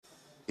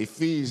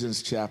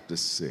Ephesians chapter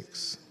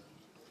 6.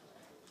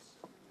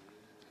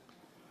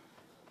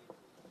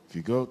 If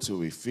you go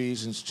to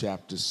Ephesians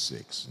chapter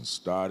 6 and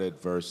start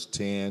at verse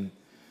 10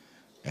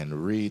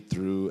 and read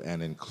through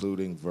and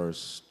including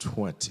verse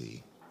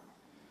 20,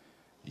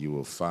 you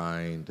will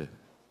find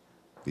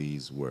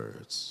these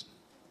words.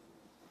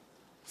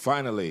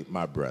 Finally,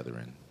 my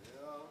brethren,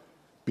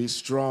 be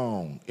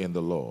strong in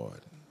the Lord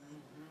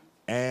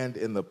and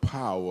in the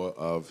power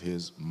of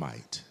his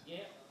might.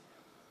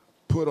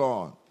 Put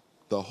on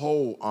the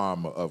whole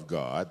armor of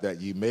God,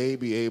 that ye may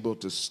be able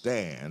to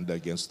stand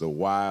against the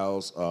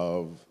wiles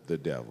of the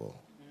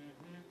devil.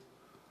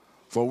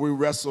 For we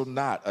wrestle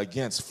not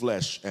against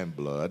flesh and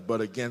blood, but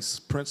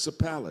against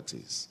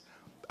principalities,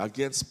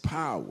 against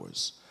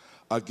powers,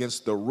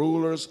 against the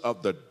rulers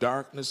of the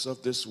darkness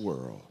of this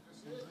world,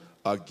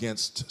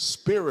 against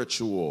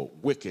spiritual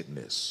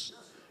wickedness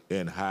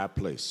in high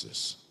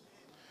places.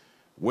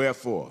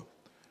 Wherefore,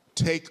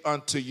 take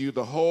unto you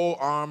the whole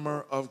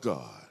armor of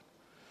God,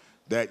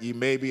 that ye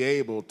may be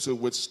able to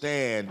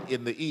withstand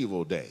in the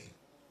evil day,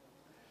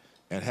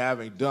 and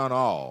having done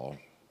all,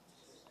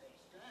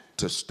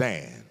 to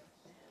stand.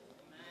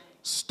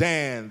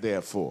 Stand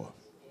therefore,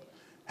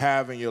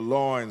 having your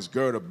loins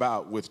girt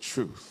about with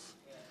truth,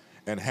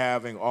 and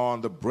having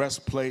on the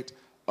breastplate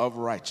of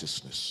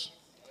righteousness,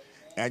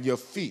 and your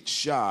feet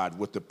shod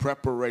with the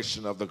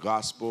preparation of the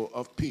gospel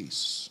of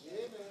peace.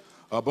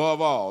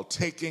 Above all,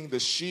 taking the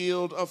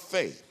shield of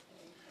faith,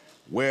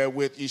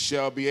 wherewith ye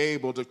shall be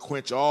able to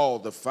quench all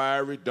the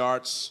fiery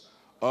darts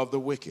of the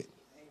wicked.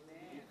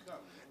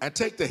 And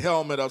take the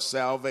helmet of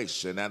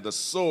salvation and the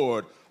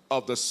sword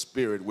of the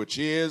Spirit, which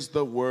is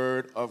the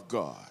word of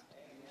God.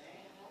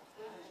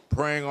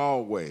 Praying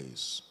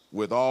always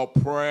with all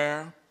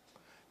prayer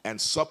and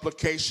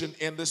supplication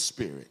in the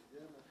Spirit,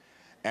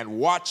 and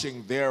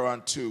watching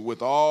thereunto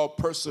with all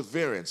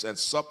perseverance and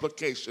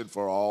supplication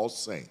for all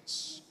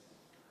saints.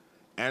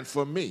 And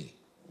for me,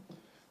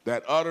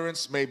 that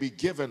utterance may be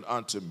given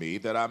unto me,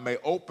 that I may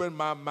open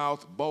my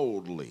mouth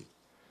boldly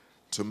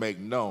to make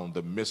known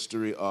the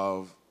mystery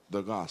of the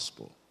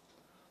gospel,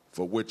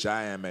 for which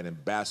I am an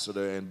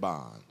ambassador in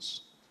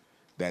bonds,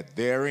 that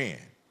therein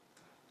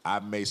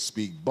I may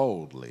speak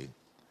boldly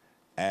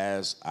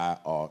as I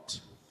ought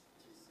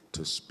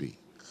to speak.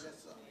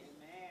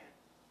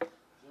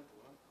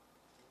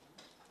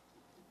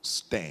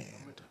 Stand.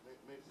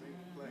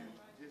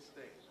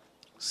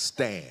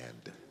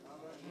 Stand.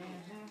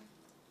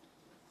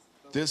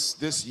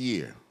 This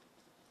year,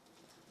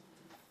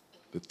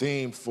 the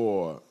theme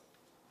for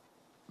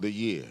the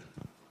year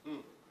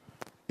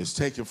is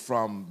taken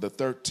from the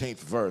 13th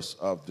verse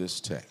of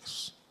this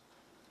text,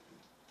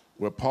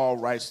 where Paul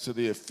writes to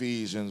the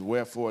Ephesians,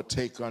 wherefore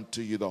take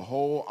unto you the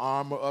whole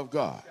armor of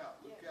God,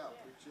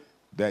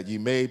 that ye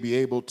may be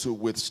able to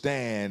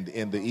withstand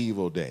in the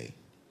evil day.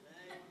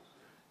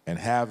 And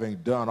having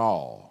done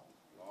all,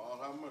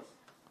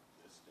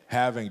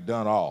 having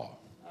done all,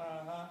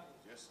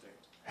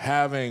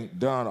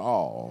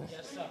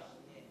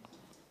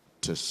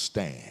 to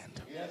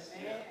stand.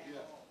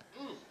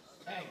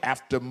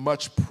 After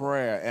much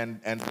prayer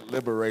and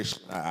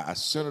deliberation, I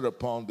centered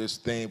upon this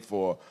theme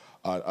for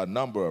a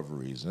number of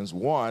reasons.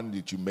 One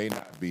that you may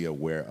not be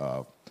aware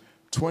of,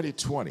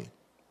 2020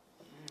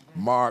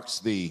 marks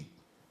the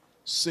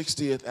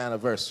 60th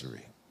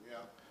anniversary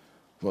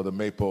for the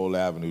Maypole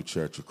Avenue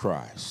Church of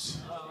Christ.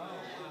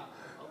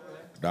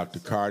 Dr.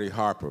 Carty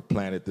Harper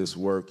planted this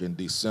work in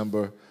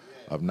December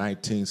of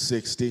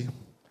 1960,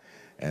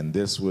 and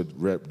this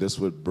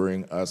would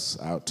bring us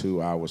out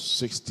to our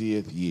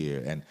 60th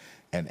year.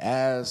 And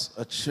as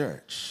a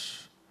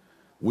church,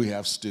 we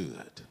have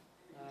stood.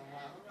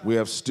 We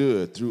have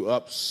stood through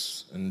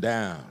ups and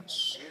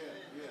downs,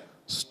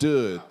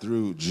 stood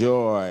through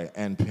joy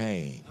and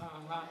pain,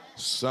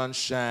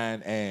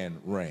 sunshine and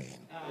rain.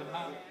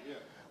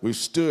 We've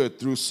stood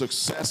through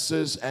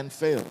successes and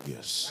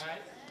failures.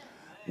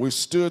 We've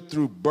stood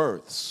through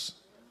births,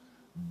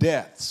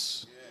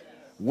 deaths,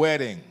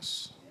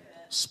 weddings,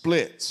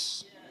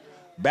 splits,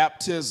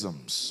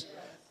 baptisms,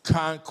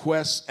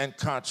 conquests, and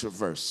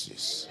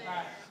controversies.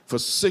 For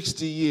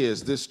 60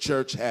 years, this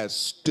church has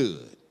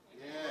stood.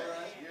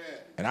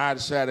 And I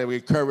decided to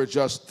encourage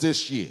us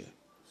this year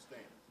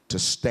to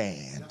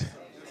stand.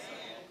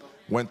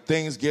 When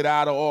things get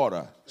out of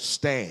order,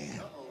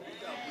 stand.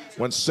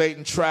 When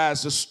Satan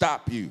tries to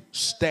stop you,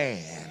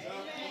 stand.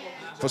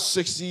 For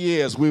 60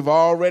 years, we've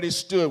already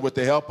stood with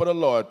the help of the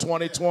Lord.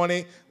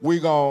 2020, we're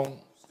going to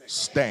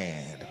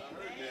stand.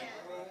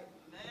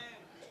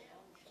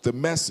 The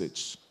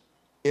message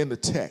in the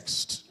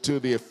text to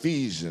the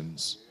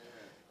Ephesians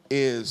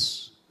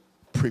is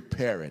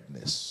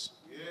preparedness.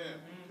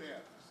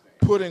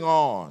 Putting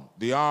on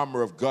the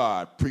armor of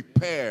God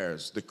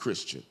prepares the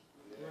Christian.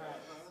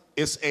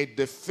 It's a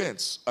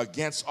defense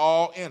against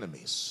all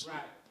enemies.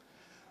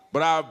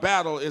 But our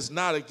battle is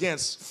not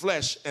against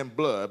flesh and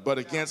blood, but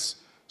against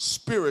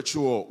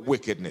spiritual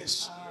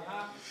wickedness.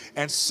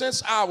 And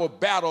since our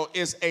battle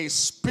is a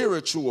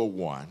spiritual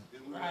one,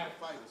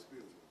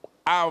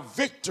 our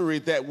victory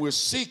that we're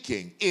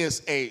seeking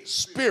is a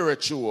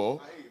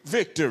spiritual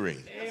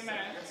victory. Amen.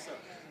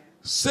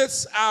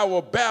 Since our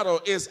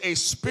battle is a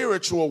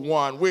spiritual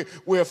one,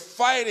 we're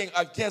fighting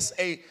against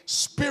a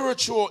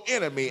spiritual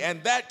enemy,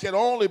 and that can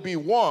only be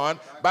won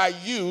by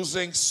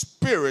using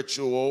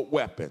spiritual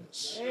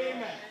weapons.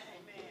 Amen.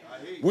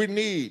 We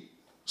need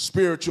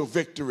spiritual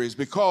victories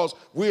because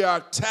we are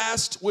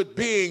tasked with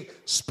being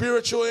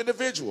spiritual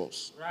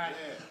individuals. Right.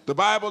 The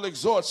Bible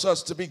exhorts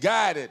us to be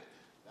guided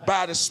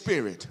by the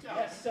Spirit,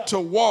 Yes, to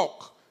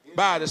walk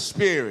by the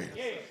Spirit,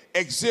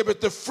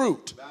 exhibit the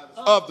fruit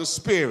of the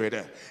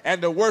Spirit,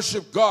 and to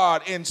worship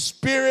God in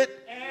spirit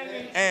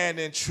and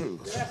in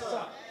truth. Yes,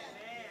 sir.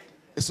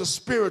 It's a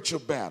spiritual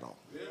battle.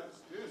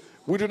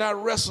 We do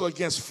not wrestle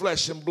against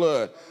flesh and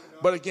blood,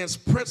 but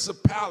against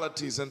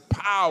principalities and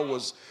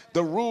powers,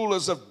 the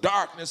rulers of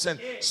darkness and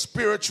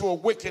spiritual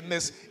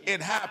wickedness in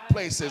high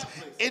places.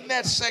 In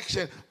that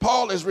section,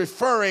 Paul is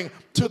referring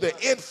to the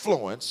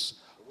influence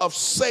of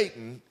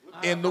Satan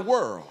in the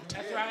world.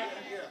 That's right.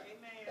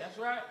 That's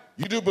right.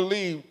 You do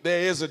believe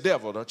there is a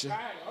devil, don't you? Right.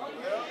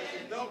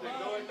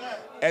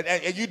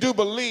 And you do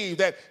believe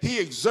that he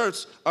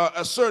exerts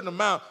a certain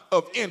amount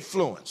of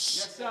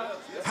influence. Yes, sir.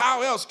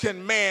 How else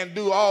can man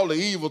do all the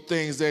evil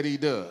things that he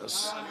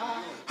does?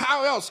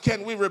 How else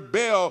can we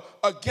rebel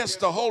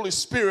against the Holy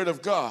Spirit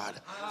of God?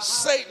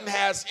 Satan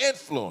has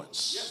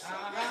influence.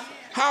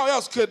 How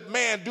else could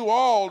man do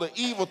all the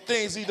evil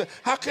things he does?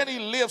 How can he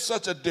live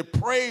such a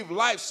depraved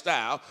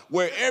lifestyle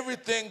where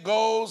everything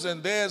goes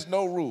and there's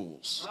no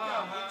rules?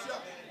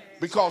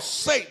 Because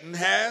Satan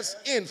has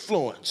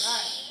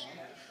influence.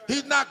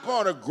 He's not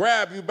going to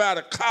grab you by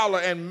the collar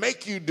and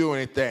make you do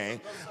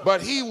anything,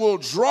 but he will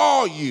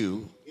draw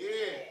you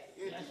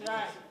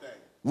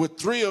with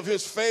three of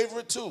his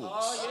favorite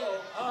tools.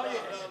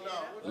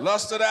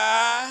 Lust of the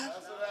eye,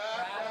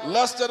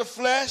 lust of the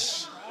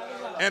flesh,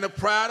 and the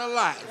pride of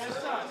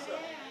life.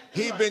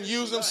 He's been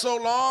using them so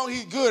long,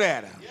 he's good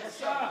at them.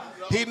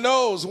 He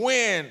knows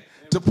when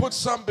to put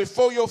something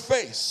before your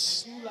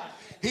face.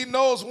 He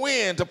knows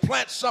when to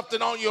plant something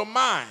on your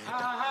mind.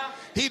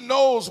 He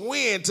knows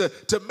when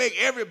to make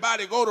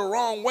everybody go the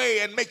wrong way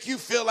and make you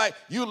feel like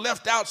you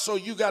left out, so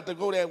you got to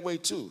go that way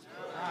too.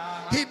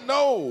 He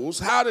knows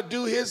how to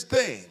do his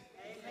thing.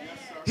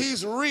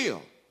 He's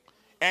real,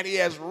 and he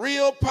has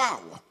real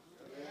power.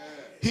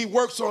 He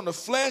works on the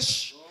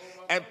flesh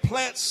and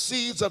plants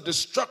seeds of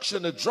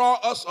destruction to draw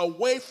us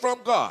away from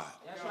God.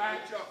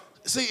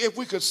 See, if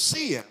we could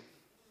see him,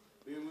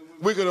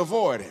 we could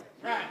avoid him.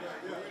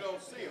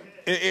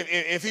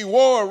 If he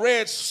wore a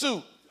red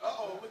suit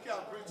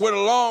with a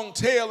long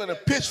tail and a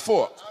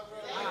pitchfork,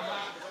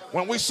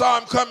 when we saw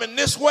him coming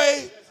this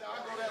way,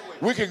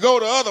 we could go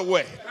the other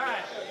way.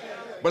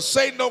 But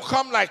Satan don't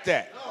come like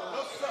that.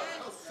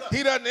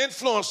 He doesn't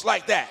influence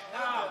like that.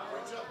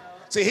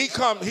 See, he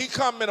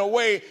come in a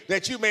way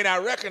that you may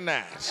not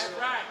recognize.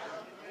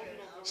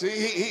 See,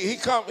 he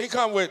come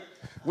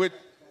with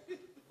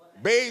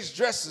beige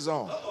dresses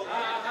on.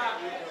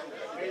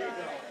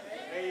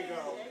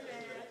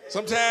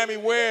 Sometimes he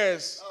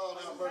wears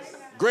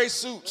gray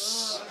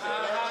suits.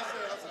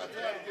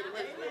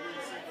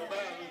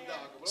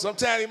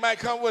 Sometimes he might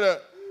come with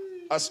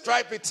a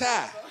stripy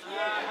tie.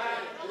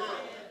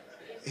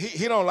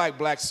 He don't like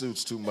black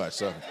suits too much,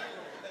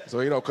 so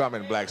he don't come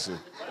in a black suit.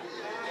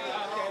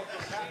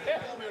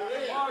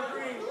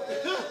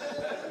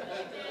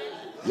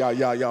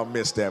 Y'all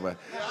missed that,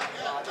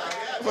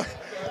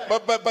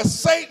 but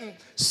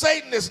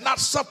Satan is not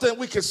something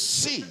we can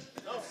see.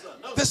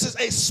 This is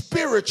a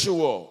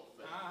spiritual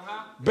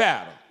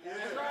battle.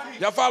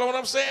 Y'all follow what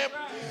I'm saying?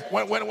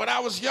 When I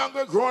was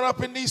younger, growing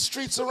up in these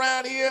streets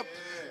around here,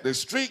 the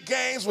street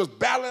gangs was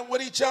battling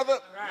with each other.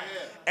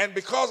 And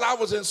because I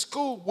was in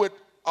school with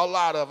a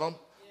lot of them,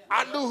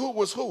 I knew who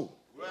was who.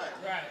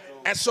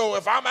 And so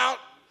if I'm out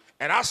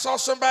and I saw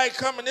somebody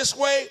coming this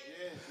way,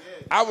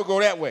 I would go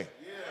that way.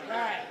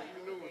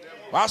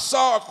 If I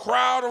saw a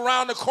crowd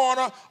around the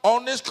corner,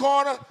 on this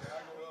corner,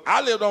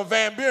 I lived on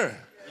Van Buren.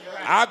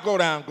 I'd go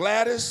down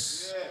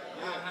Gladys,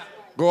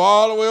 go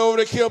all the way over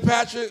to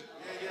Kilpatrick,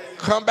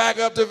 come back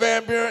up to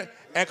Van Buren,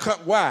 and come.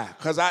 Why?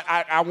 Because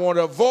I want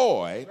to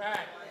avoid.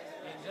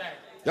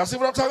 Y'all see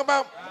what I'm talking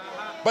about?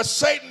 But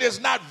Satan is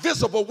not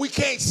visible. We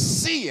can't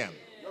see him.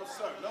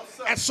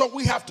 And so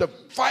we have to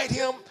fight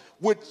him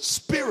with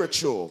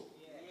spiritual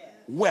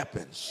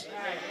weapons.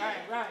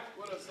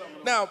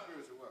 Now,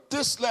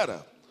 this letter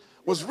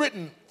was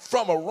written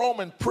from a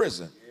Roman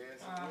prison,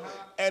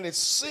 and it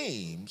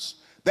seems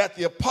that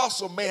the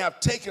apostle may have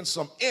taken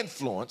some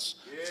influence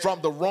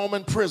from the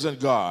Roman prison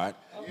guard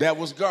that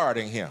was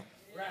guarding him.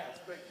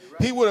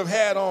 He would have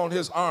had on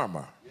his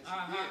armor.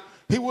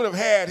 He would have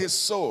had his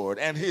sword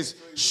and his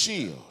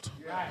shield.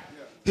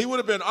 He would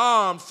have been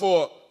armed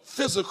for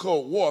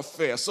physical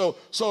warfare. So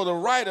the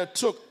writer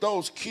took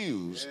those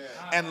cues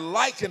and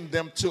likened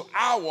them to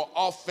our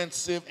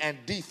offensive and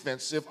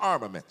defensive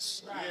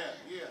armaments.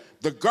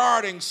 The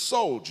guarding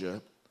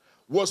soldier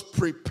was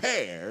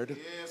prepared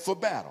for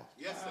battle.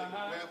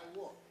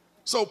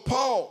 So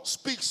Paul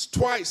speaks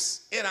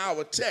twice in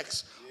our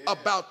text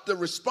about the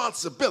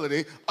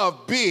responsibility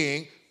of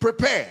being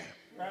prepared.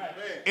 Right.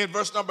 In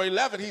verse number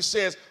 11, he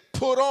says,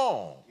 put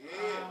on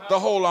the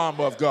whole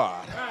armor of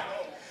God.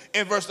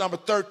 In verse number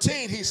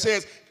 13, he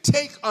says,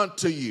 take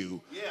unto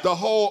you the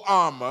whole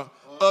armor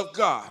of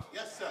God.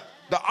 Yes, sir.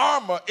 The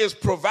armor is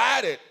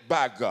provided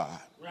by God.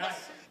 Right.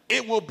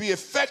 It will be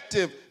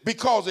effective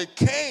because it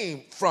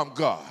came from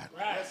God.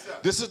 Right. Yes, sir.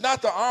 This is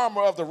not the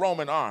armor of the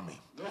Roman army.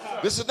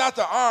 This is not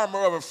the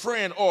armor of a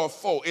friend or a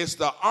foe. It's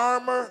the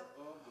armor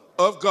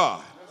of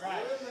God.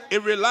 Right.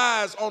 It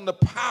relies on the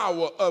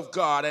power of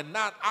God and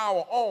not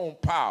our own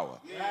power.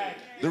 Right.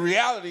 The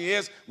reality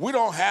is we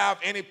don't have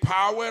any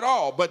power at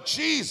all, but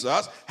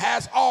Jesus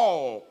has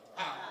all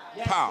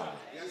power.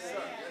 Yes,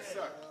 sir. Yes,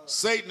 sir.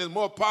 Satan is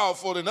more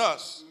powerful than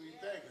us,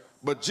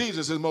 but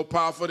Jesus is more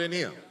powerful than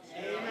him.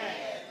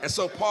 And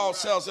so Paul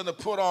tells them to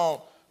put on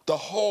the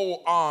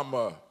whole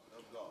armor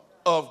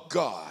of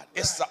God.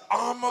 It's the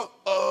armor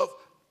of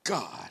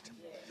God.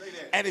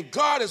 And if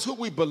God is who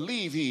we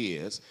believe he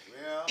is,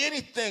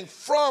 anything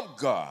from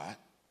God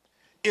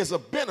is a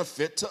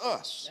benefit to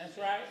us. That's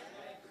right.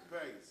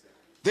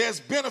 There's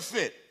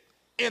benefit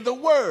in the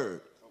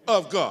word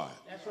of God.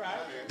 That's right.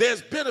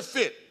 There's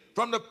benefit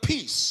from the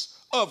peace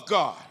of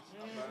God.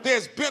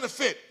 There's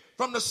benefit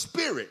from the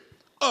spirit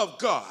of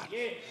God.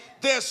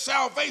 There's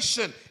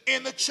salvation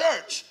in the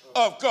church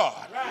of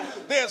God.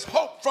 There's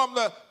hope from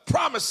the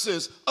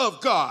promises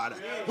of God.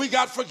 We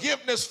got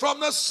forgiveness from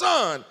the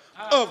Son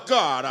of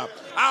God.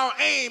 Our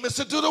aim is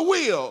to do the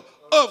will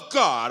of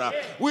God.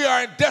 We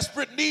are in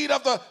desperate need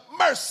of the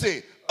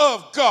mercy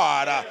of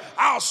God.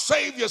 Our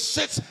Savior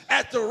sits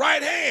at the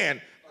right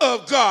hand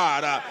of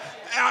God.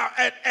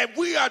 And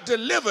we are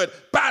delivered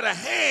by the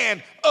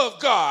hand of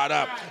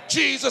God.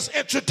 Jesus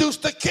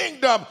introduced the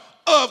kingdom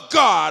of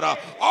God.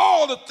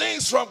 All the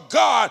things from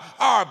God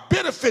are a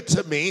benefit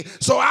to me,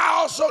 so I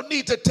also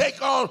need to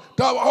take on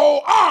the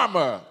whole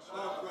armor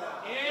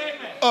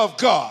of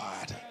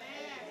God.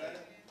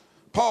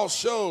 Paul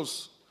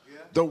shows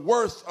the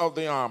worth of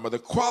the armor, the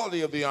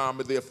quality of the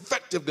armor, the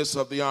effectiveness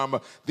of the armor,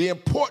 the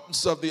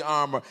importance of the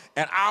armor,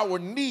 and our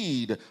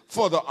need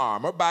for the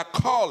armor by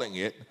calling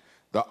it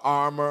the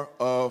armor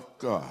of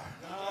God.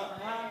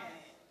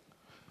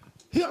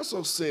 He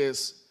also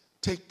says,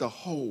 take the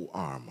whole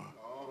armor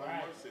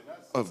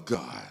of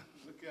God.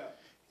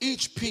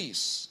 Each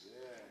piece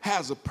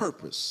has a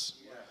purpose.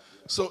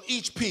 So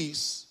each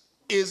piece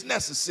is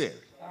necessary.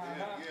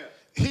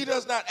 He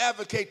does not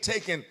advocate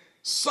taking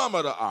some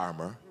of the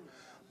armor,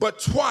 but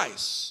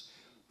twice,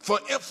 for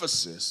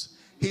emphasis,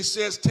 he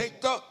says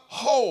take the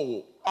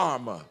whole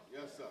armor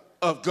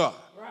of God.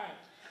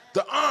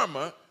 The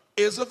armor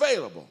is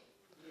available.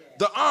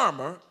 The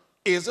armor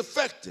is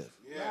effective.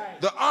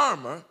 The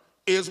armor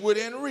is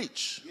within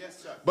reach.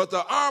 But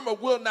the armor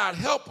will not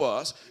help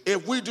us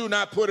if we do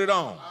not put it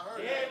on.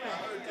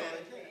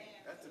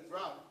 That's the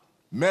problem.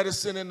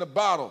 Medicine in the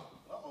bottle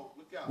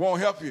won't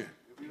help you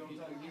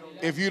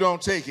if you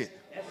don't take it.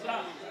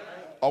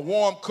 A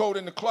warm coat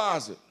in the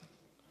closet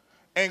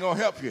ain't gonna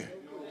help you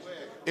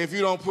if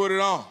you don't put it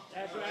on.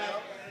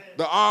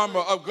 The armor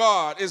of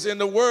God is in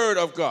the Word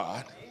of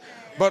God,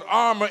 but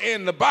armor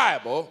in the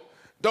Bible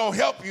don't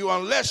help you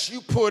unless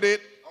you put it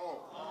on.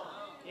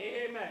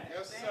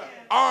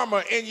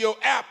 Armor in your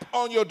app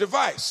on your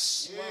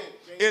device,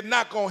 it's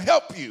not gonna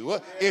help you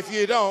if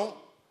you don't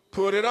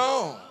put it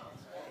on.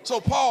 So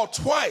Paul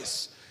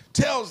twice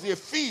tells the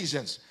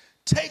Ephesians,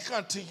 take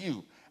unto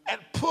you and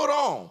put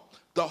on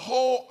the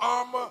whole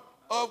armor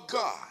of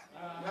God.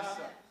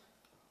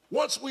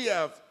 Once we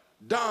have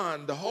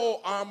donned the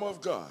whole armor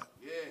of God,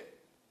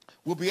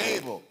 we'll be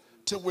able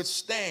to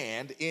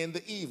withstand in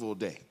the evil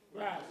day.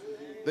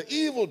 The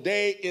evil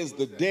day is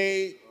the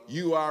day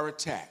you are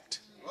attacked.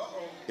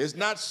 It's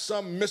not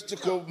some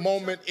mystical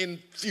moment in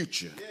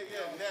future.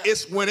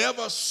 It's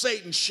whenever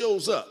Satan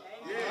shows up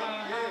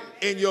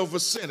in your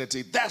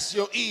vicinity. That's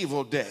your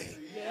evil day.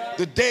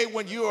 The day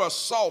when you are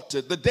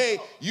assaulted, the day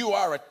you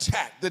are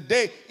attacked, the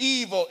day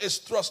evil is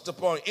thrust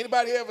upon you.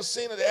 Anybody ever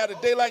seen it? They had a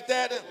day like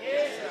that?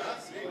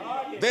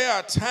 There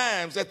are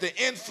times that the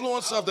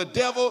influence of the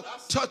devil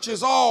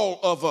touches all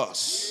of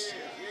us.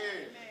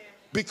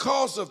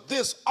 Because of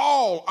this,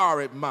 all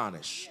are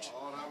admonished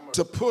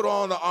to put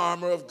on the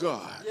armor of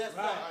God.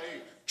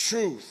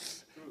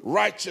 Truth,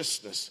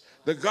 righteousness,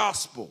 the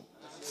gospel,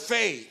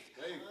 faith,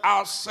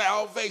 our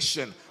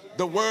salvation,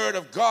 the word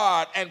of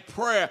God, and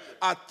prayer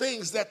are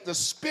things that the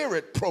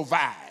Spirit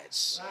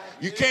provides.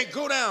 You can't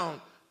go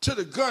down to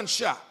the gun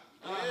shop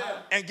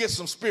and get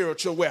some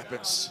spiritual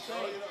weapons.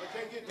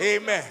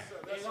 Amen.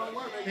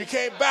 You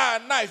can't buy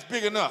a knife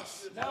big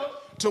enough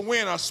to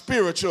win a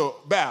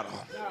spiritual battle.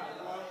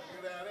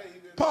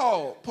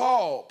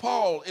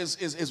 Paul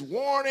is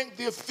warning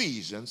the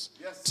Ephesians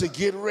to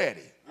get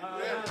ready.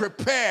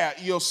 Prepare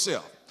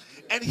yourself.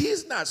 And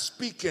he's not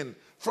speaking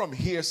from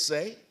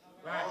hearsay.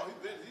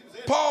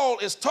 Paul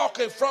is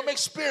talking from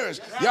experience.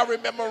 Y'all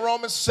remember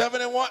Romans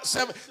 7 and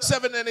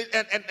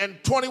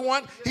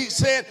 21? He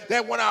said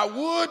that when I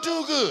would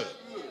do good,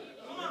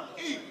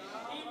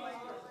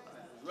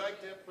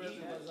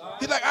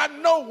 like, I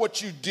know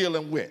what you're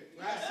dealing with.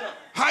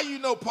 How you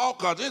know, Paul?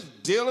 Because it's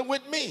dealing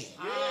with me.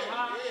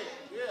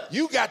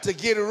 You got to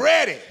get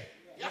ready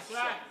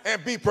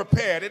and be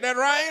prepared. Isn't that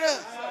right?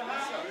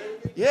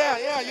 Yeah.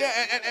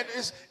 And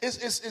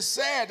it's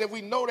sad that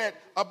we know that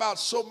about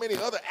so many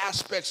other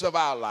aspects of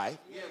our life,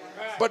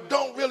 but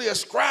don't really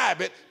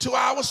ascribe it to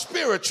our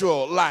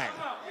spiritual life.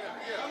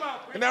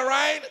 Isn't that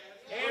right?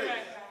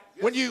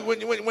 When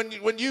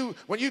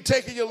you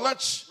taking your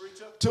lunch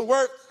to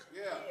work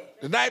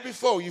the night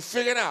before, you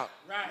figuring out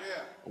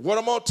what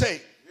I'm gonna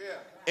take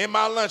in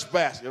my lunch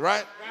basket,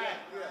 right?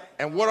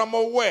 And what I'm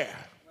gonna wear.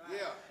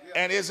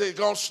 And is it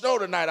gonna snow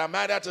tonight? I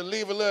might have to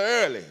leave a little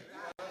early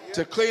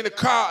to clean the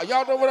car.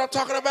 Y'all know what I'm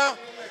talking about?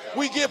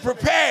 We get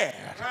prepared.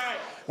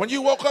 When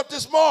you woke up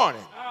this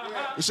morning,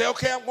 you say,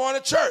 okay, I'm going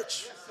to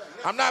church.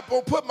 I'm not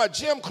gonna put my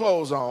gym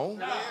clothes on.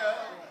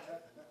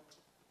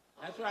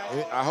 That's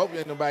right. I hope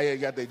ain't nobody here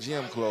got their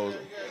gym clothes.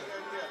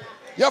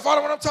 Y'all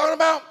follow what I'm talking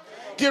about?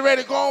 Get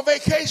ready to go on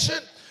vacation.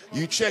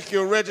 You check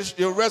your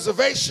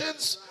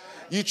reservations.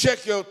 You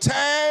check your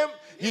time.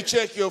 You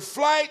check your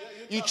flight.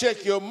 You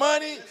check your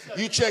money.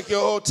 You check your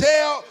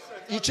hotel.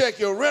 You check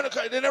your rental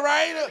car. Isn't that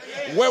right?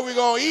 Where we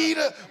going to eat?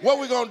 What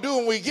we going to do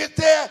when we get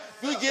there?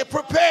 We get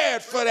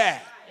prepared for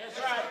that. That's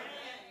right.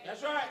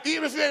 That's right.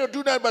 Even if you ain't going to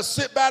do nothing but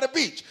sit by the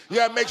beach, you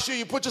got to make sure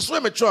you put your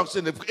swimming trunks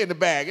in the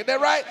bag. Isn't that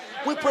right?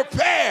 We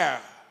prepare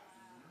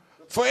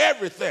for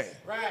everything.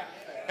 Right.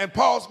 And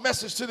Paul's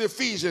message to the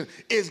Ephesians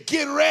is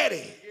get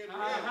ready.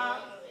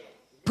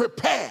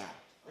 Prepare.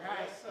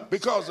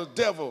 Because the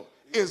devil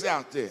is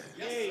out there.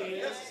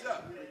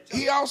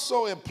 He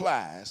also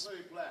implies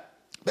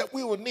that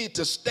we will need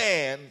to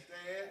stand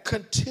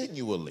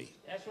continually.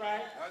 That's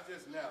right.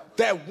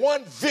 That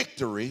one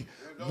victory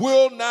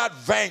will not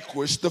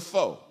vanquish the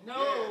foe.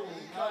 No.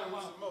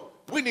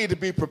 We need to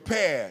be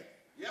prepared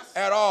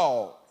at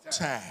all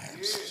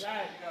times.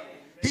 Right.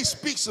 He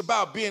speaks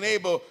about being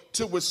able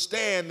to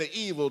withstand the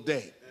evil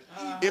day.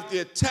 If the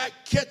attack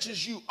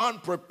catches you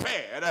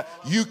unprepared,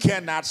 you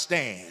cannot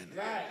stand.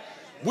 Right.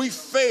 We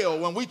fail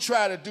when we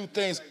try to do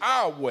things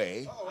our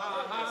way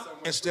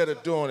instead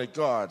of doing it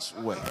God's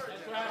way.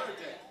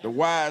 The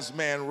wise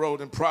man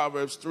wrote in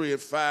Proverbs 3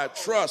 and 5,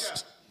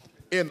 trust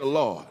in the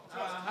Lord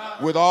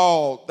with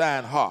all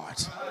thine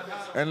heart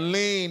and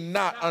lean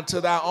not unto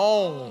thy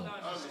own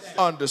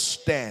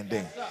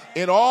understanding.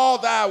 In all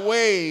thy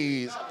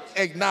ways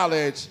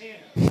acknowledge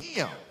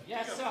him,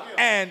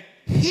 and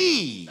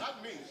he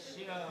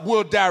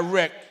will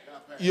direct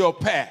your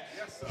path.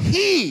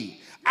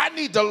 I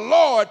need the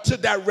Lord to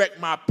direct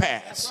my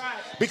path.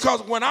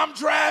 Because when I'm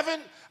driving,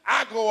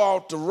 I go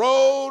off the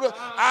road,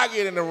 I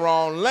get in the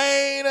wrong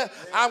lane,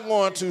 I'm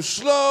going too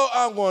slow,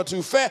 I'm going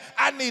too fast.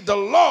 I need the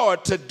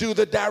Lord to do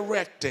the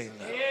directing.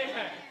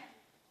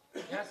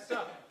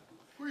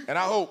 And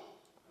I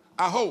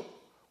hope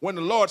when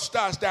the Lord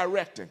starts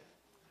directing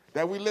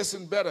that we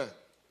listen better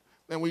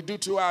than we do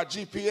to our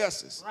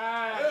GPSs.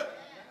 Right.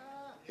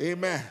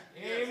 Amen.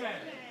 Amen.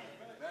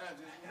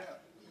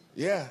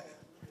 Yeah.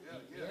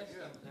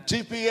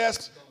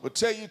 GPS will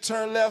tell you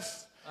turn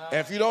left, and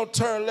if you don't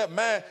turn left,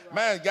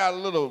 mine got a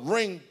little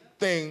ring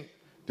thing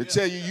to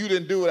tell you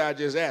didn't do what I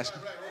just asked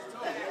you.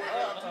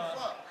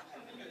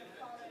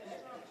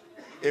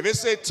 If it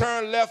said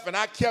turn left and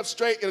I kept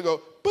straight, it'll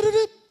go,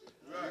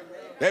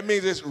 that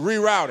means it's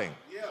rerouting.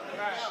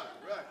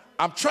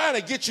 I'm trying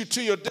to get you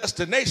to your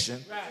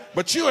destination,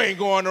 but you ain't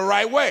going the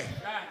right way.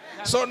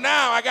 So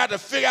now I got to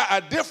figure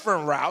out a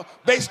different route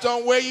based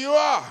on where you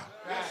are.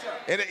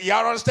 And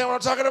y'all understand what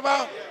I'm talking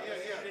about?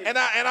 And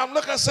I'm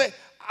looking and say,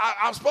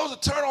 I'm supposed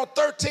to turn on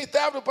 13th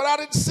Avenue, but I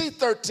didn't see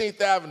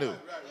 13th Avenue.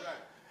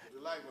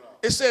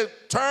 It said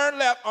turn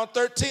left on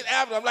 13th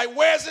Avenue. I'm like,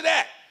 where's it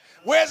at?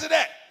 Where's it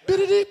at?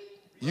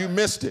 You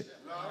missed it.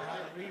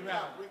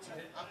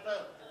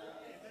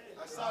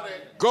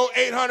 Go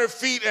 800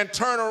 feet and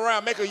turn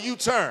around, make a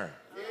U-turn.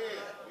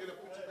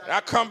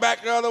 I come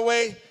back the other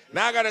way.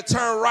 Now I got to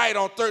turn right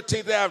on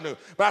 13th Avenue,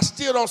 but I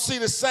still don't see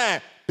the sign.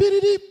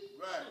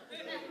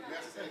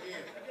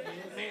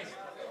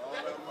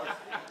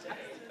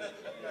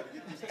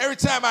 Every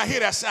time I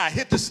hear that sign, I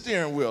hit the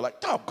steering wheel. Like,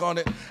 doggone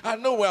it. I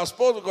know where I'm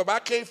supposed to go, but I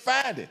can't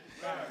find it.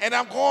 And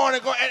I'm going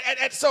and going.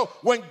 And so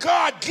when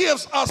God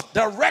gives us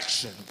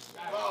directions,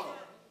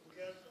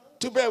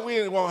 too bad we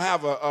didn't want to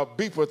have a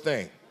beeper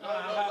thing.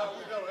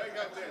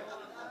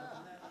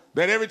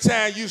 That every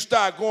time you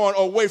start going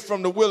away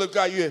from the will of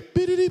God, you hear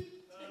beep.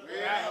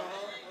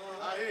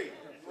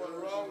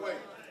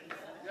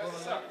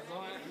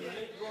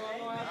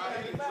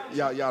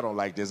 Y'all don't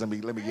like this. Let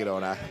me get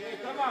on out.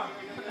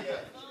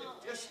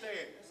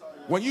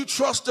 When you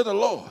trust in the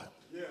Lord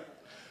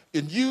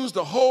and use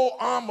the whole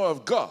armor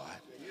of God,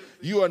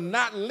 you are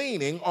not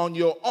leaning on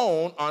your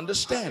own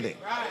understanding.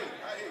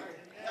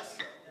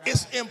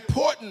 It's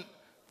important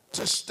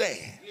to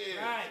stand,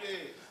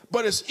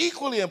 but it's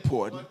equally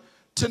important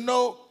to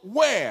know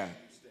where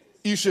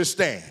you should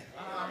stand.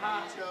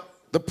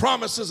 The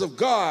promises of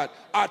God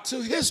are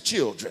to his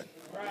children,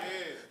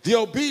 the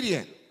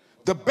obedient,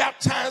 the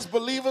baptized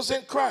believers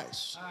in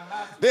Christ.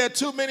 There are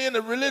too many in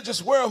the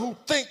religious world who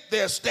think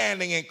they're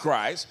standing in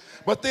Christ,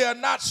 but they are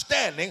not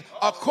standing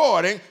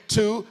according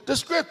to the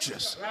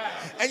scriptures.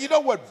 And you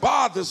know what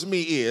bothers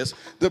me is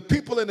the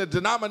people in the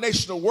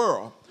denominational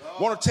world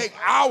want to take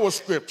our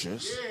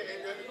scriptures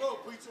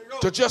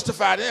to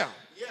justify them.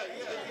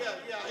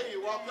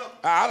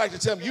 I like to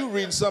tell them, you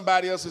reading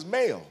somebody else's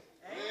mail.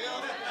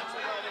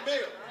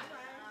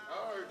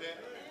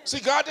 See,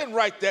 God didn't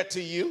write that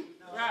to you.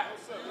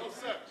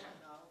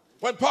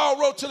 When Paul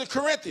wrote to the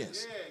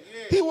Corinthians,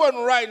 he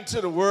wasn't writing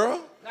to the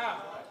world.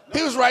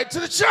 He was writing to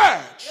the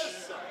church.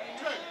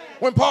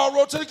 When Paul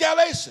wrote to the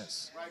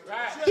Galatians,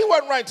 he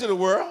wasn't writing to the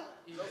world.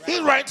 He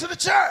was writing to the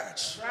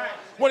church.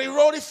 When he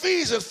wrote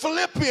Ephesians,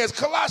 Philippians,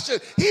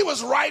 Colossians, he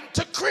was writing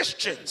to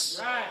Christians.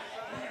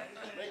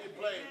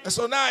 And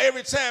so now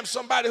every time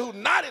somebody who's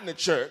not in the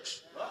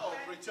church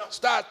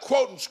start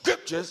quoting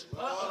scriptures,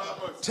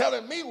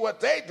 telling me what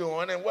they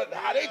doing and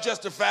how they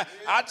justify,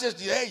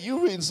 hey,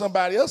 you reading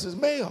somebody else's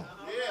mail.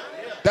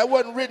 That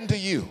wasn't written to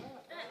you.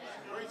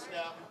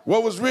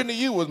 What was written to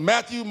you was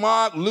Matthew,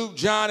 Mark, Luke,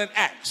 John, and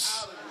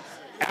Acts.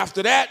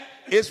 After that,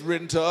 it's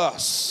written to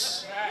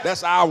us.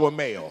 That's our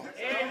mail.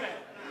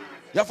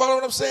 Y'all follow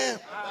what I'm saying?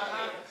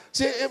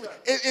 See,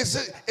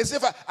 it's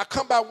if I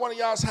come by one of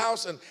y'all's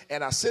house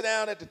and I sit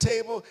down at the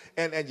table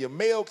and your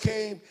mail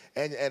came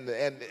and in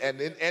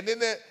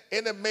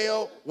the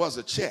mail was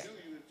a check.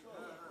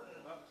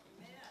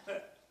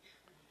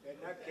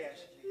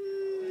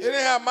 It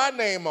didn't have my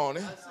name on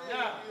it,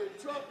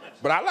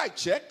 but I like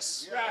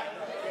checks.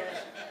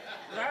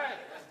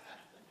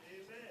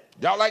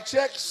 Y'all like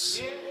checks?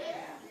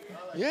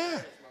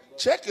 Yeah,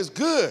 check is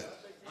good.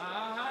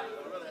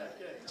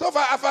 So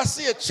if I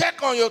see a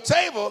check on your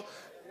table,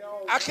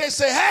 I can't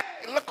say, hey,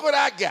 look what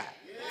I got.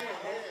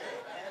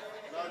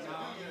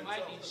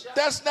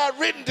 That's not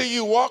written to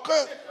you,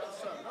 Walker.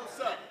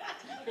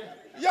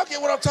 Y'all get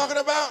what I'm talking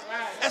about?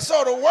 And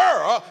so the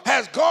world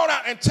has gone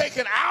out and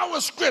taken our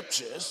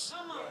scriptures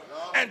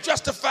and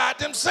justified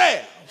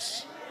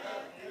themselves.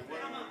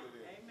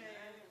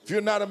 If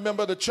you're not a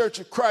member of the Church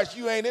of Christ,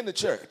 you ain't in the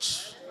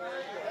church.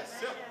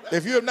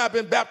 If you have not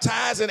been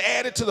baptized and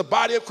added to the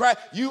body of Christ,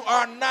 you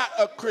are not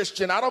a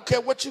Christian. I don't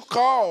care what you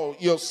call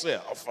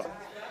yourself.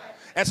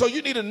 And so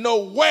you need to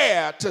know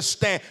where to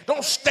stand.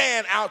 Don't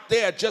stand out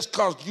there just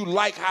because you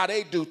like how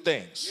they do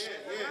things.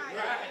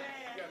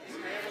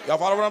 Y'all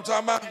follow what I'm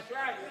talking about?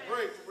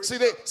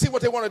 See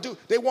what they want to do?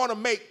 They want to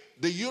make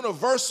the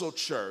universal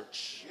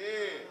church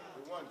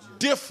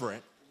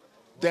different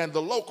than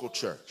the local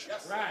church.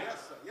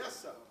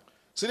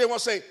 See, they want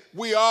to say,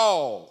 we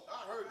all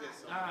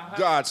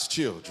God's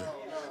children.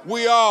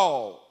 We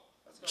all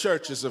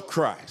churches of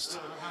Christ.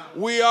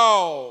 We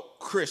all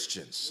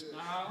Christians.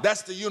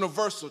 That's the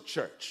universal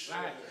church.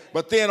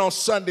 But then on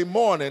Sunday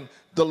morning,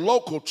 the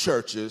local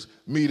churches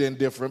meet in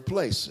different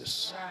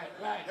places.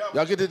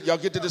 Y'all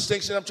get the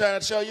distinction I'm trying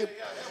to show you?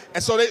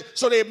 And so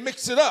they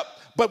mix it up.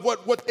 But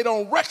what they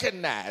don't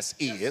recognize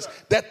is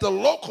that the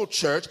local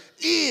church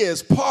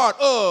is part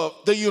of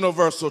the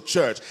universal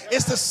church.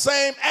 It's the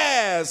same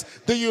as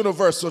the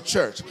universal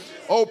church.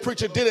 Old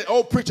preacher did it.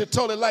 Old preacher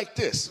told it like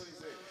this.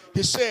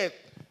 He said,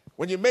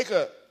 when you make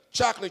a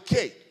chocolate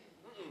cake,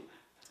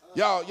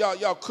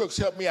 y'all cooks,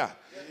 help me out.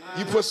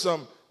 You put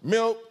some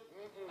milk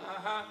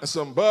and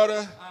some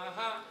butter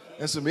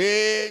and some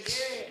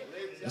eggs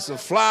and some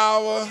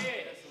flour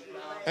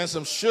and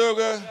some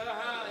sugar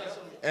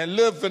and a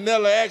little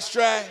vanilla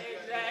extract.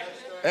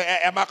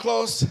 Am I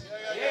close?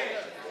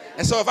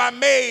 And so if I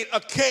made a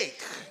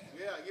cake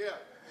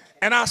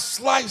and I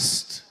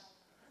sliced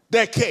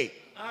that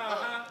cake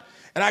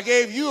and I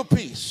gave you a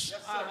piece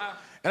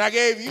and I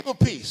gave you a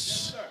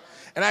piece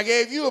and I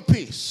gave you a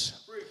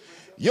piece,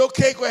 your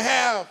cake would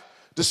have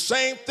the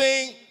same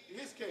thing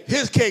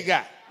his cake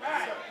got.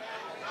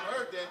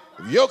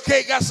 If your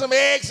cake got some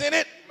eggs in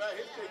it,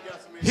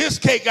 his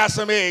cake got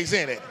some eggs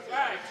in it.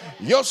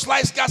 Your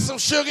slice got some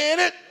sugar in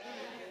it,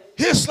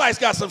 his slice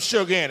got some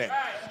sugar in it.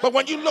 But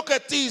when you look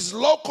at these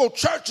local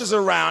churches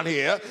around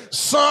here,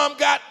 some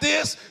got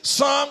this,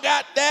 some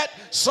got that,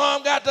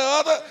 some got the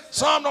other,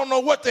 some don't know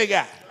what they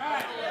got.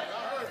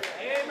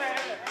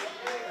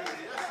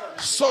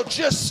 So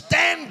just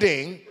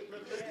standing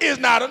is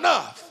not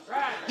enough.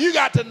 You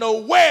got to know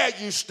where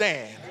you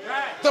stand.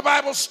 The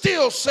Bible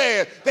still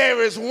says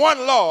there is one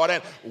Lord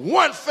and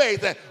one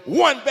faith and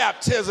one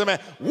baptism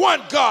and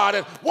one God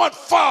and one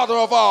Father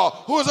of all,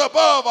 who is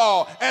above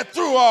all and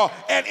through all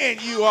and in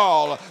you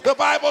all. The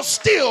Bible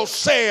still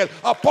says,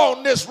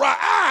 upon this rock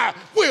I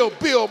will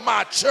build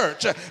my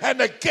church, and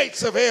the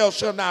gates of hell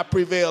shall not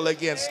prevail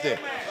against it.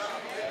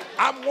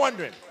 I'm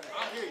wondering,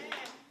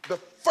 the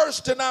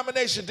first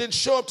denomination didn't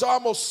show up to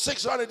almost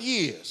 600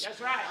 years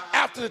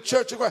after the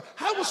Church of Christ.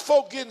 How was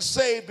folk getting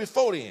saved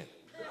before then?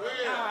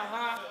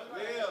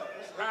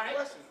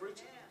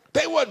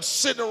 They wasn't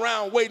sitting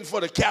around waiting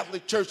for the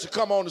Catholic Church to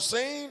come on the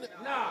scene.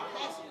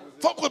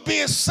 Folk were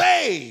being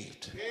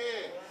saved.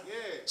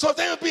 So if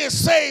they were being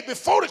saved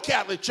before the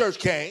Catholic Church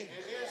came,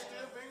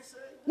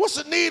 what's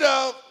the need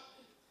of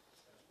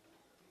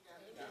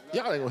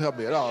Y'all ain't gonna help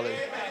me at all.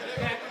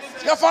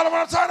 Y'all follow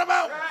what I'm talking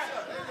about?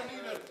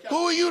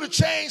 Who are you to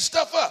change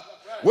stuff up?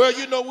 Well,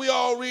 you know, we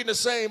all reading the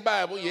same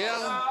Bible,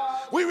 yeah.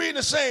 We reading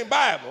the same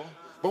Bible,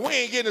 but we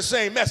ain't getting the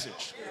same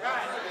message.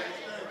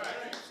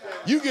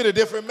 You get a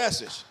different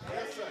message.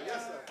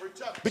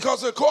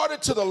 Because according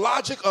to the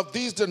logic of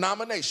these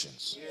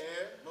denominations,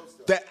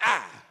 that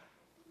I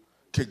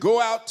could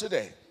go out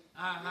today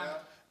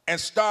and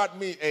start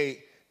me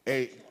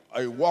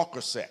a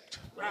Walker sect.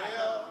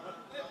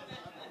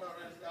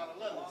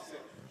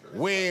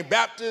 We ain't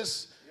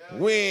Baptist,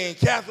 we ain't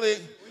Catholic,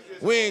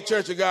 we ain't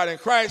Church of God in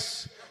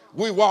Christ,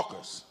 we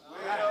walkers.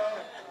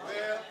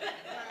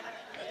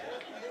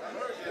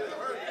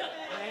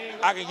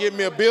 I can get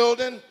me a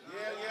building.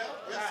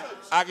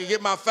 I can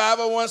get my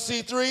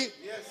 501c3.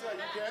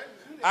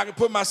 I can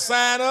put my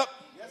sign up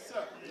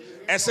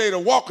and say the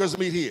walkers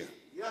meet here.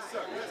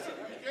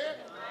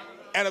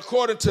 And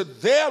according to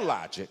their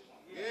logic,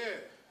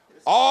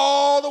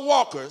 all the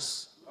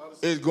walkers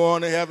is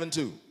going to heaven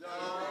too.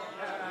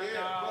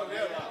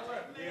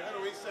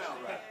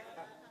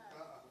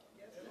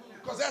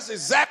 Because that's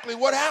exactly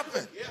what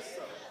happened.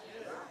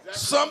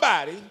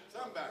 Somebody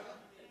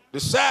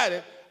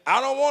decided,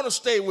 I don't want to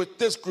stay with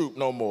this group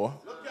no more.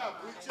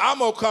 I'm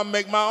going to come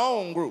make my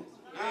own group.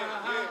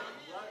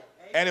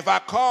 And if I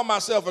call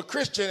myself a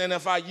Christian and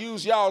if I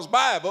use y'all's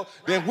Bible,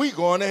 then we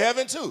going to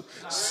heaven too.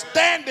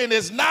 Standing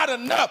is not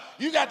enough.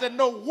 You got to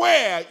know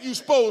where you're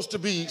supposed to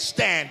be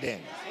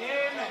standing.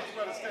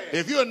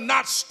 If you're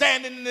not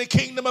standing in the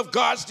kingdom of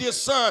God's dear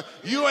son,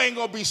 you ain't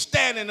going to be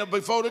standing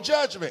before the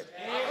judgment.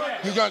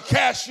 He's going to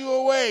cast you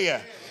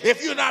away.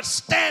 If you're not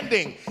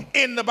standing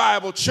in the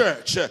Bible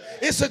church,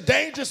 it's a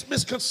dangerous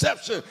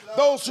misconception.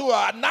 Those who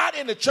are not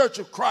in the church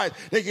of Christ,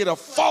 they get a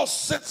false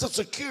sense of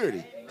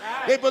security.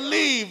 They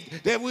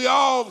believe that we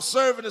all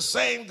serving the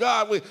same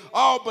God. We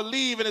all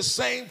believe in the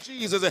same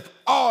Jesus and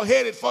all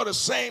headed for the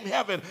same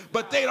heaven.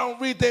 But they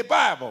don't read their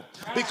Bible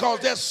because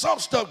there's some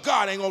stuff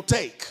God ain't going to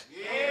take.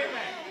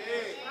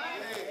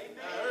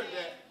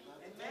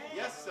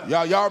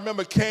 Y'all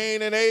remember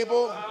Cain and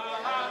Abel?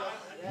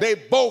 They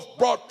both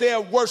brought their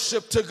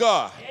worship to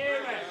God.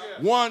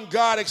 One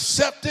God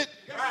accepted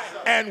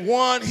and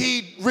one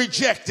he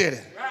rejected.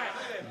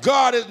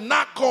 God is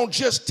not going to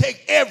just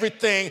take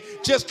everything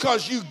just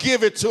because you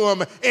give it to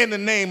him in the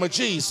name of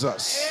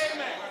Jesus.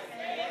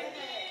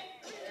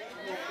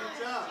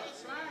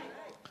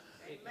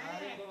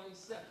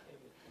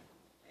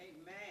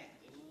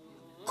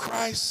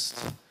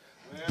 Christ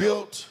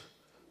built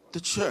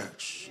the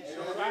church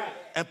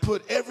and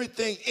put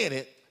everything in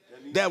it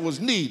that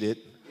was needed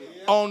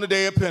on the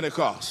day of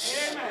Pentecost.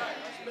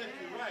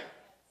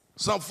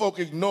 Some folk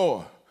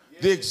ignore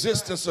the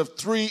existence of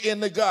three in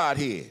the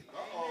Godhead.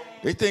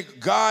 They think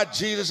God,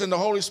 Jesus, and the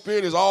Holy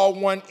Spirit is all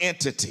one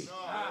entity.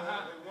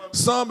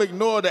 Some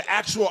ignore the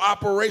actual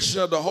operation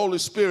of the Holy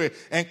Spirit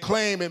and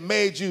claim it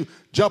made you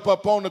jump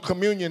up on the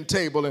communion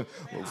table and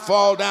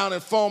fall down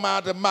and foam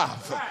out the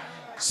mouth.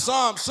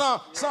 Some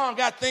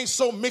got things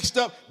so mixed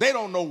up, they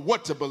don't know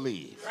what to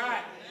believe.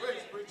 That's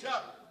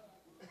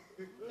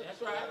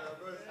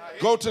right.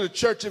 Go to the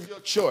church of your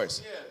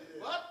choice.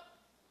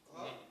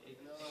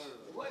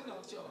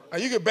 Now,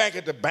 you can bank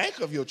at the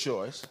bank of your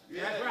choice,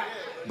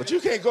 but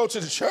you can't go to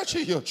the church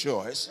of your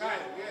choice.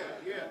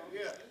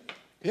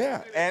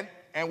 Yeah,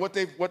 and what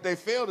they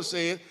fail to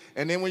say is,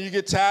 and then when you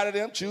get tired of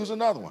them, choose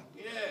another one.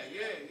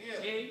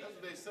 That's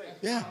what they say.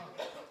 Yeah.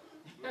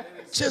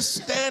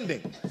 Just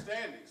standing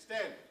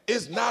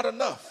is not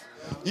enough.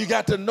 You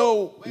got to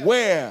know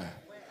where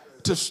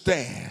to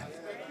stand.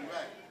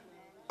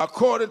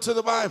 According to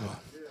the Bible,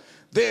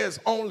 there's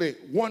only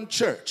one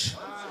church.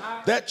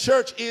 That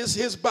church is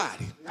his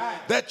body.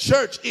 That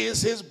church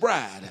is his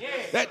bride.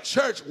 That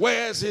church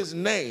wears his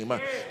name.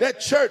 That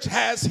church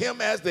has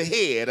him as the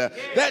head.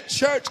 That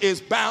church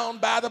is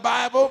bound by the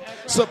Bible,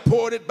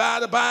 supported by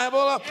the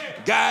Bible,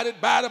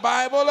 guided by the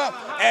Bible,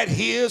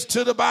 adheres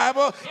to the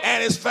Bible,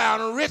 and is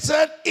found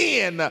written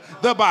in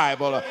the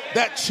Bible.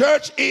 That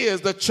church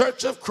is the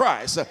church of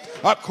Christ.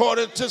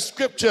 According to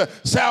Scripture,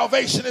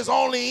 salvation is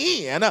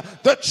only in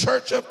the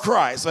church of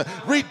Christ.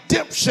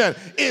 Redemption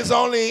is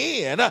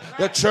only in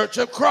the church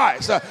of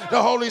Christ.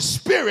 The Holy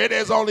Spirit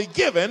is only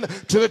given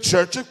to the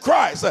church of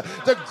Christ.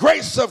 The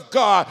grace of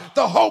God,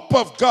 the hope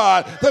of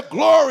God, the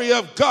glory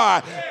of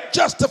God,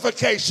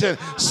 justification,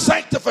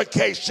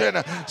 sanctification,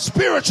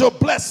 spiritual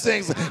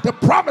blessings, the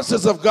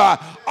promises of God,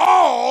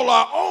 all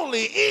are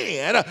only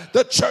in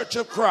the church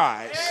of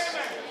Christ.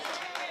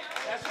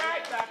 That's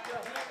right, Doctor.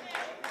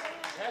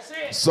 That's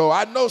it. So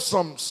I know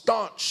some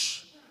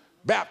staunch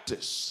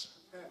Baptists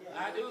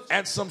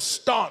and some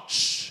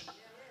staunch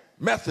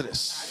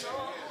Methodists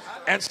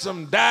and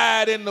some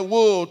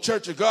dyed-in-the-wool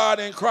Church of God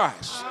in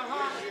Christ.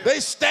 They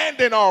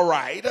standing all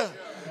right,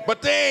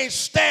 but they ain't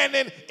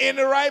standing in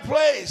the right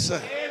place.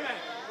 Amen.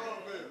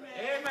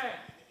 Amen.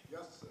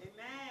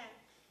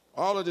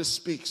 All of this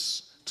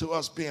speaks to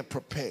us being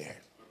prepared.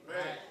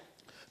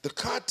 The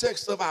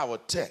context of our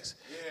text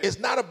is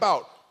not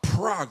about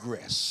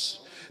progress.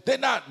 They're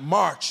not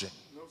marching.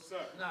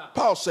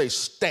 Paul says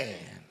stand.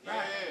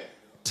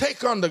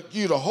 Take unto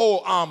you the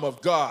whole armor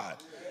of God.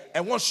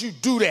 And once you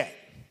do that,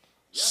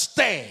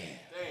 stand.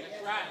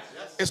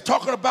 It's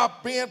talking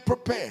about being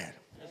prepared.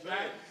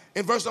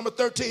 In verse number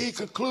 13, he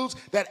concludes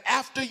that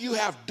after you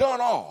have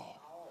done all,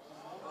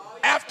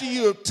 after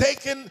you have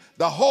taken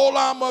the whole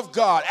armor of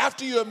God,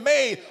 after you have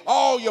made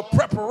all your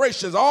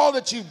preparations,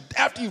 after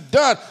you've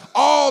done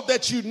all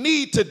that you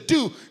need to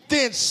do,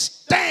 then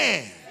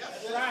stand.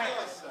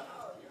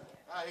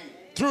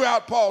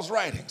 Throughout Paul's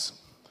writings,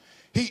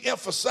 he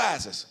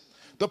emphasizes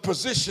the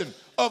position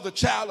of the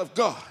child of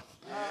God.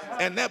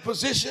 And that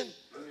position,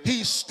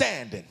 he's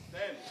standing.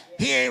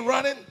 He ain't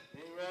running,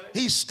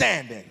 he's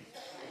standing.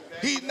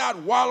 He's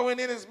not wallowing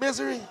in his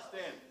misery,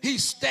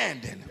 he's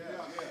standing.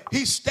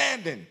 He's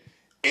standing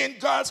in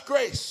God's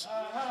grace,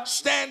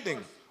 standing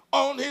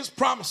on his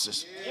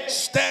promises,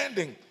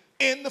 standing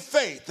in the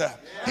faith.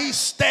 He's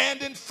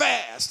standing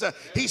fast.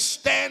 He's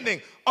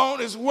standing on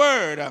his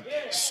word,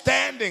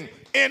 standing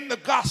in the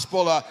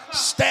gospel,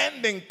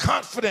 standing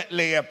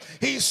confidently.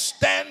 He's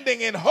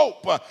standing in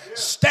hope,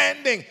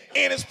 standing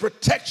in his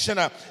protection,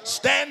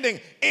 standing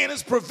in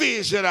his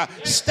provision,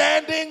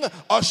 standing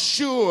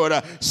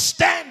assured,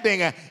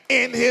 standing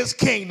in his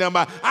kingdom.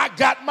 I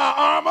got my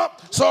armor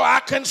so I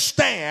can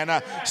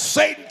stand.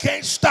 Satan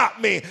can't stop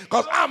me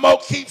because I'm going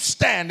to keep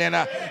standing.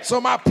 So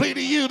my plea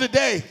to you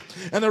today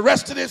and the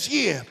rest of this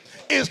year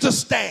is to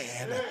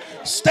stand.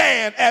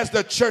 Stand as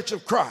the church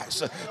of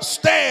Christ.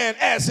 Stand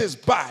as his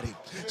body.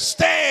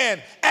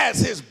 Stand as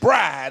his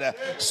bride.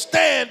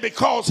 Stand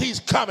because he's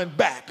coming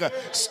back.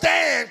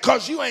 Stand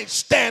because you ain't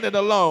standing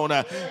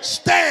alone.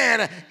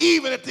 Stand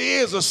even if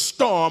there is a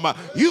storm.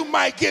 You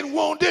might get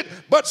wounded,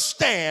 but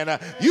stand.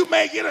 You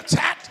may get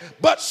attacked,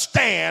 but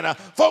stand.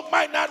 Folk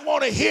might not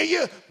want to hear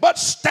you, but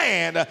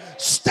stand.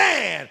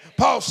 Stand.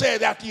 Paul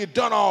said after you've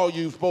done all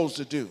you're supposed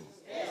to do.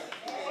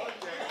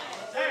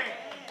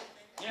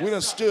 We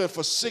done stood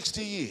for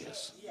 60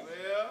 years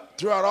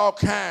throughout all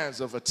kinds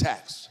of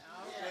attacks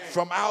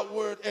from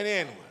outward and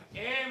inward.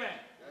 Amen.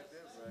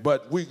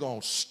 But we're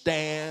going to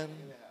stand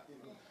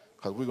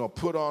because we're going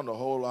to put on the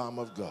whole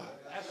armor of God.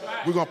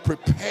 Right. We're going to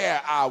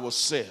prepare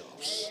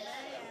ourselves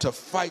to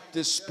fight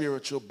this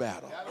spiritual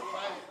battle.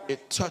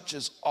 It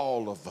touches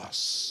all of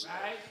us.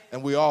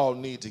 And we all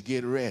need to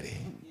get ready.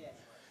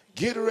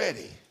 Get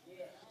ready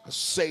because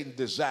Satan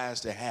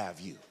desires to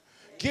have you.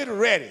 Get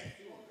ready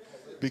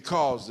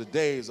because the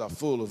days are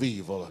full of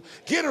evil.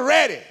 Get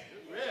ready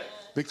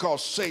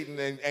because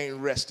Satan ain't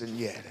resting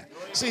yet.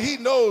 See, he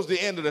knows the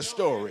end of the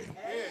story.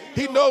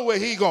 He knows where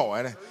he's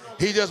going.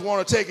 He just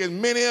want to take as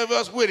many of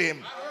us with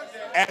him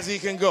as he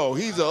can go.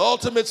 He's the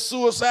ultimate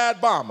suicide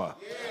bomber.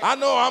 I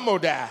know I'm going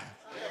to die,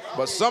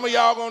 but some of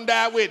y'all going to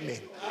die with me.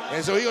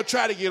 And so he'll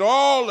try to get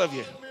all of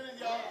you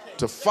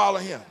to follow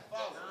him.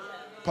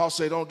 Paul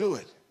said, don't do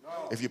it.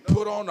 If you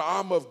put on the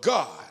armor of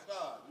God,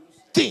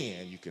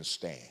 then you can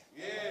stand.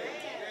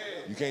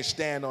 You can't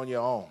stand on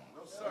your own.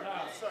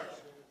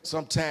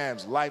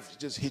 Sometimes life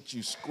just hits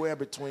you square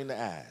between the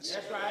eyes.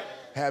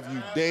 Have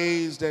you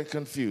dazed and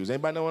confused.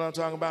 Anybody know what I'm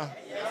talking about?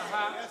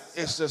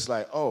 It's just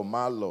like, oh,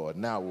 my Lord,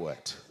 now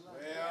what?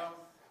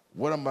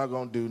 What am I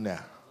going to do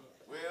now?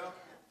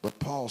 But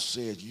Paul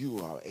said you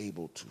are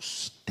able to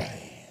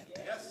stand.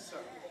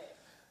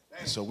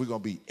 And so we're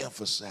going to be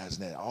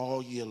emphasizing that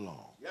all year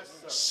long.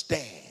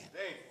 Stand.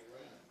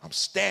 I'm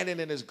standing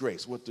in his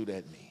grace. What do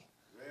that mean?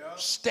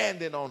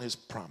 Standing on his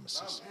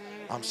promises.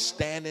 I'm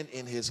standing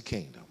in his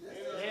kingdom.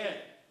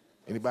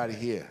 Anybody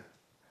here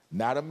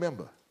not a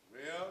member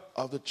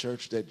of the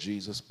church that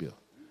Jesus built?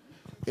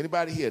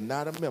 Anybody here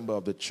not a member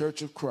of the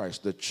church of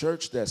Christ, the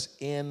church that's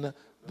in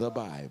the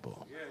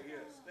Bible?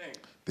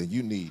 Then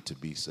you need to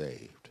be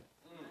saved.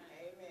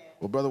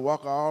 Well, Brother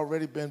Walker, I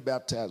already been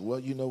baptized. Well,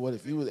 you know what?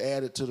 If you was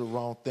added to the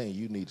wrong thing,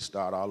 you need to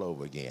start all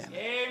over again.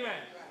 Amen.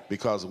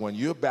 Because when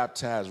you're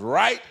baptized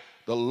right,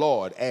 the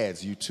Lord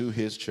adds you to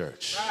his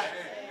church. Right.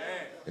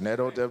 Isn't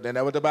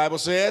that what the Bible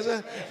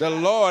says? The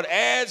Lord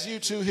adds you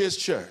to his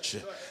church.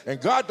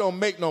 And God don't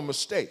make no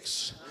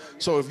mistakes.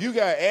 So if you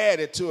got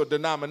added to a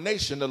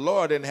denomination, the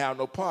Lord didn't have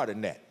no part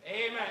in that.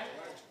 Amen.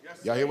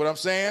 Y'all hear what I'm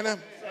saying? Right.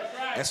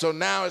 And so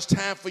now it's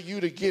time for you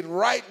to get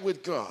right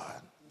with God.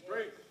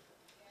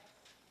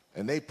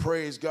 And they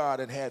praised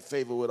God and had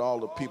favor with all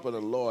the people the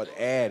Lord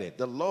added.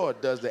 The Lord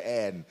does the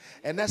adding.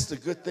 And that's the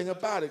good thing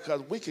about it,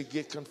 because we could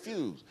get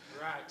confused.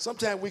 Right.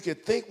 Sometimes we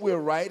could think we're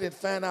right and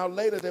find out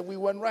later that we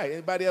wasn't right.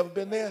 Anybody ever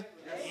been there?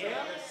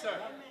 Yes, sir.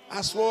 I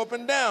swore up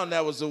and down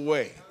that was the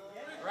way.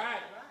 Right.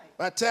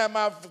 By the time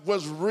I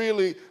was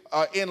really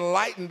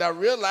enlightened, I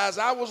realized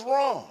I was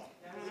wrong.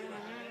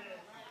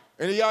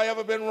 Any of y'all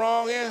ever been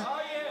wrong here?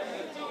 Oh, yeah, me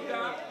too,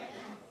 Doc.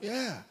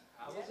 Yeah.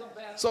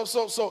 So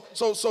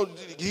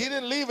he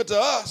didn't leave it to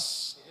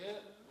us.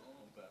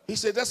 He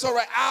said, that's all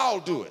right, I'll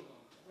do it.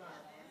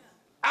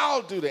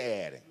 I'll do the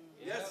adding.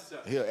 Yes, sir.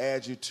 He'll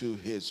add you to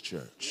his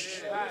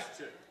church. Yeah.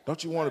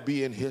 Don't you want to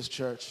be in his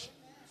church?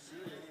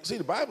 See,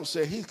 the Bible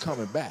said he's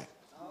coming back.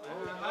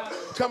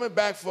 Coming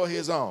back for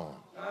his own.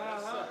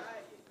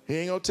 He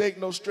ain't going to take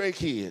no stray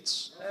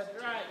kids. That's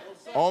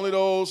right. Only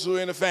those who are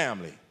in the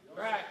family.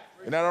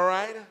 Isn't that all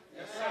right?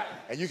 That's right.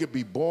 And you could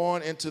be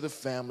born into the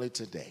family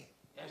today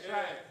That's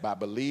right. by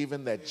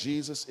believing that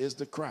Jesus is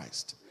the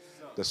Christ,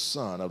 the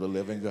Son of the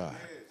living God.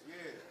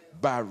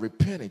 By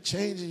repenting,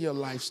 changing your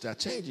lifestyle,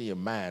 changing your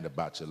mind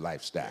about your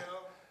lifestyle.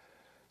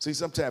 See,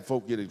 sometimes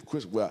folk get it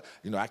quick. Well,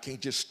 I can't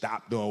just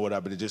stop doing what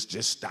I've been,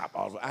 just stop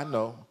all of it. I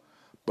know.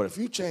 But if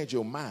you change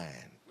your mind,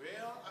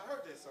 I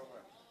heard that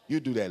somewhere.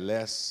 you do that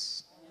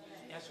less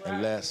That's right.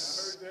 and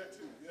less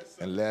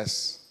and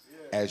less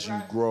as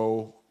you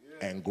grow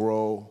and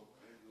grow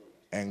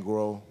and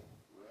grow.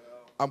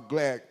 I'm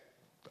glad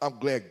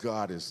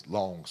God is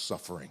long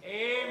suffering.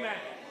 Amen.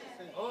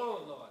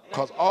 Oh, Lord.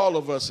 Because all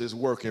of us is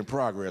work in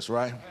progress,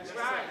 right? That's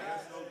right.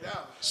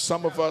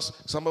 Some of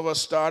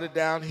us started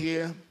down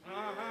here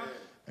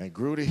and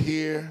grew to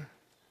here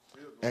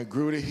and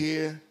grew to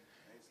here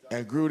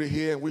and grew to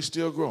here, and we're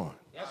still growing.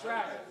 That's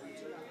right.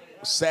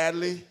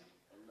 Sadly,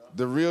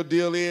 the real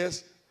deal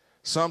is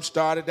some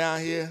started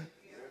down here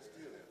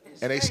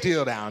and they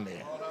still down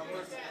there.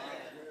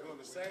 Doing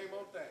the same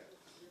old thing.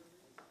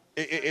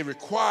 It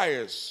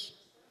requires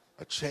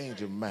a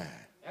change of mind.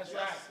 That's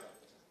right.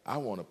 I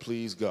want to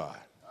please God.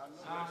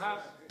 Uh-huh.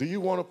 Do you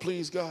want to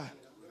please God?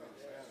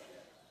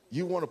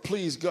 You want to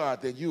please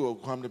God, then you will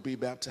come to be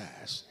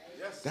baptized.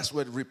 That's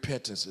what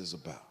repentance is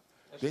about.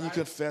 Then you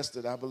confess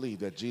that I believe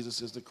that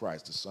Jesus is the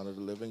Christ, the Son of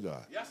the living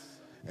God.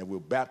 And we'll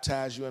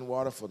baptize you in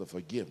water for the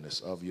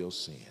forgiveness of your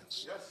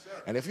sins.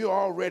 And if you're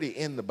already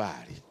in the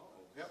body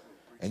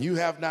and you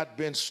have not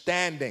been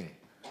standing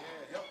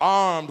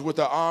armed with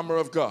the armor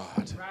of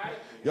God,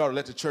 you ought to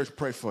let the church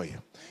pray for you.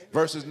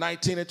 Verses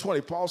 19 and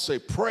 20, Paul say,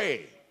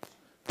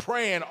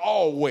 praying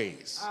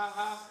always.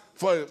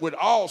 For with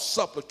all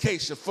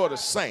supplication for the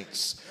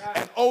saints.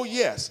 And oh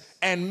yes,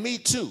 and me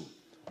too.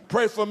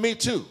 Pray for me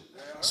too.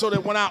 So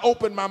that when I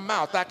open my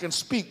mouth, I can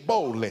speak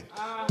boldly.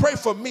 Pray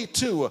for me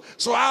too.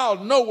 So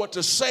I'll know what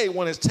to say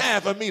when it's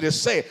time for me to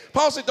say it.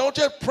 Paul said, don't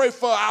just pray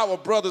for our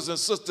brothers and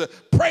sisters.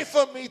 Pray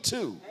for me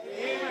too.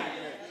 Amen.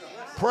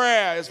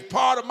 Prayer is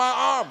part of my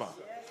armor.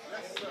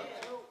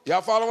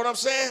 Y'all follow what I'm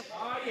saying?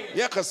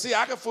 Yeah, because see,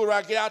 I can fool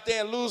around, get out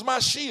there and lose my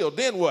shield.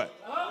 Then what?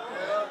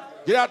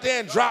 Get out there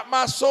and drop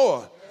my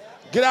sword.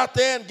 Get out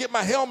there and get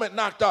my helmet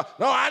knocked off.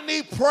 No, I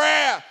need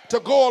prayer to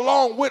go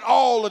along with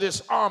all of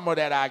this armor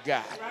that I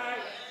got.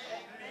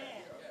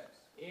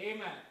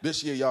 Amen.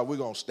 This year, y'all, we're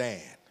going to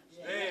stand.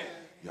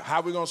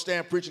 How we going to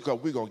stand, preacher? Because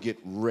we're going to get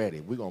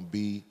ready. We're going to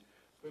be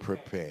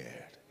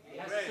prepared.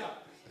 Yes, sir.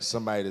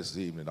 Somebody this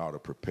evening ought to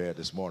prepare,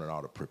 this morning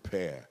ought to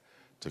prepare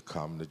to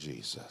come to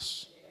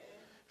Jesus.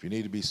 If you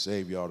need to be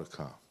saved, you ought to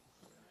come.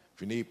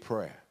 If you need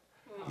prayer,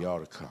 you ought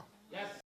to come.